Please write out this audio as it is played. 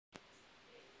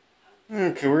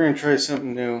Okay, we're going to try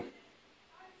something new.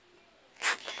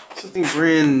 Something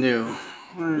brand new.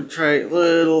 We're going to try a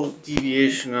little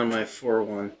deviation on my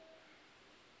 4-1.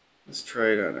 Let's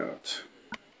try it on out.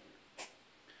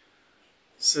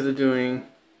 Instead of doing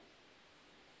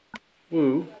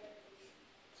woo,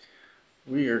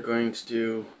 we are going to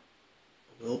do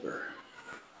Wilbur.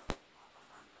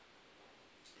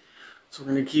 So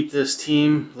we're going to keep this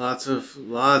team, lots of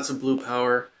blue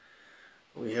power.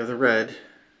 We have the red.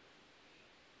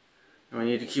 And we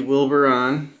need to keep Wilbur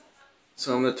on.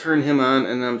 So I'm going to turn him on,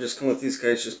 and I'm just going to let these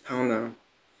guys just pound on him.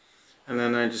 And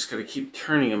then I just got to keep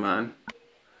turning him on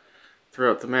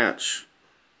throughout the match.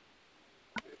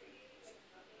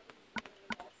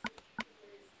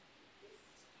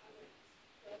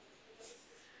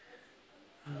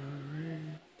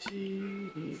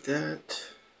 Alrighty, need that.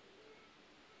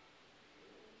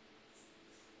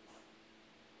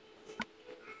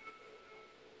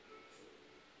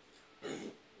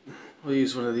 We'll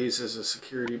use one of these as a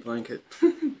security blanket.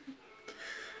 I'm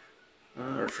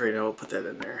afraid I will put that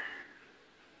in there.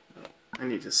 I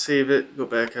need to save it, go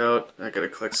back out. I gotta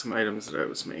collect some items that I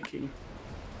was making.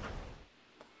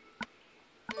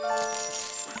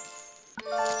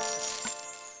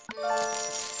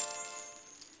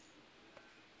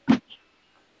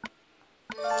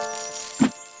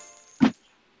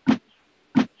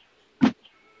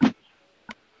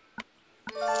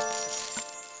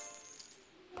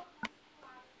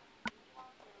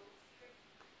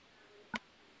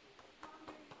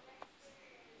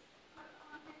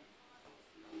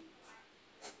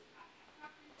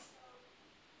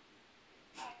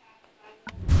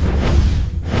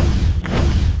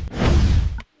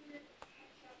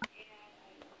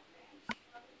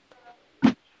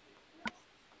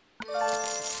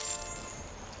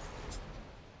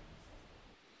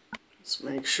 Let's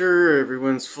make sure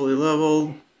everyone's fully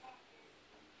leveled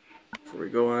before we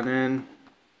go on in.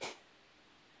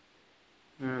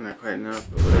 No, not quite enough,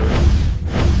 but whatever.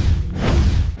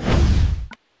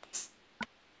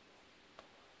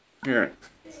 Alright.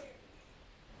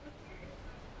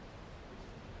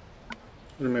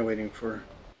 What am I waiting for?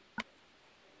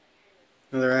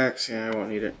 Another axe? Yeah, I won't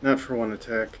need it. Not for one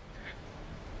attack.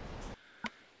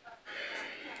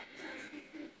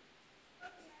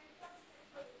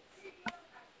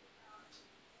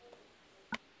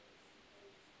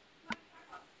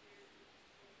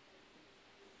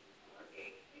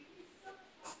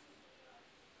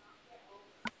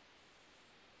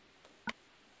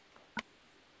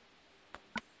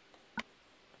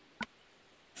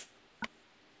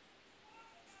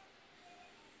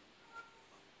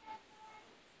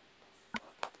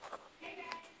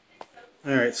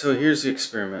 Alright, so here's the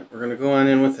experiment. We're going to go on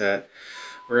in with that.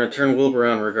 We're going to turn Wilbur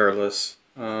on regardless.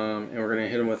 And we're going to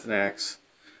hit him with an axe.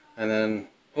 And then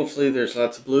hopefully there's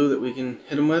lots of blue that we can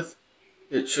hit him with.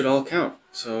 It should all count.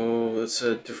 So it's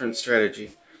a different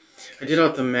strategy. I did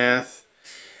out the math,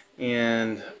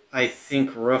 and I think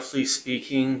roughly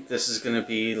speaking this is going to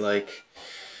be like,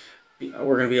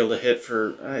 we're going to be able to hit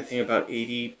for I think about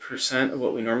 80% of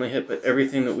what we normally hit, but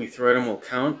everything that we throw at them will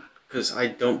count, because I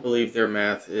don't believe their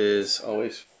math is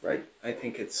always right. I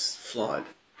think it's flawed.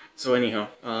 So anyhow,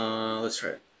 let's try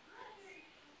it.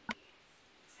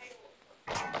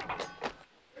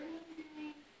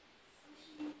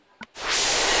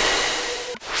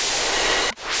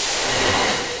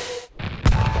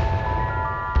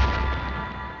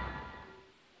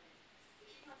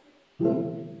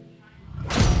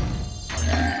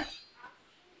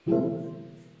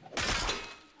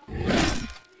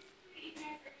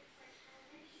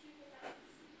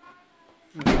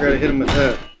 I forgot to hit him with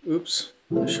that. Oops,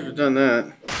 I should have done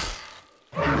that.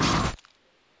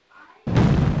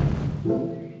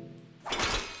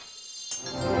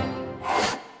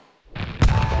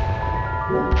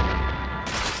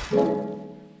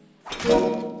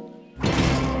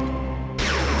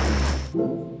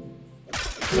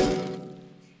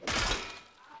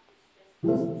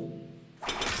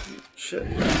 Shit.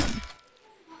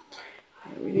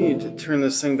 We need to turn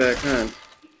this thing back on.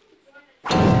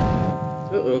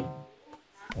 Uh-oh.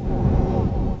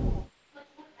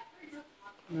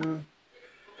 No.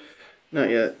 Not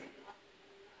yet.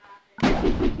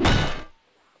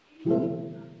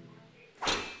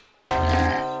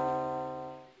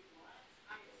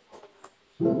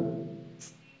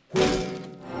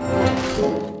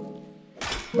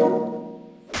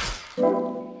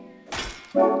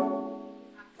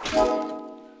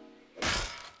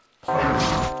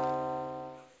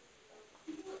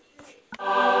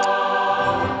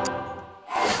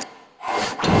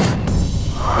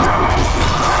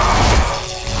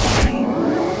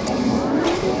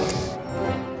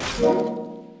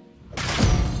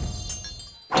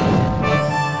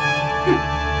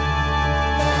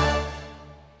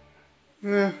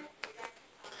 Nah,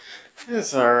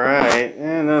 it's alright.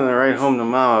 And nothing to write home to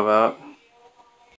Mom about.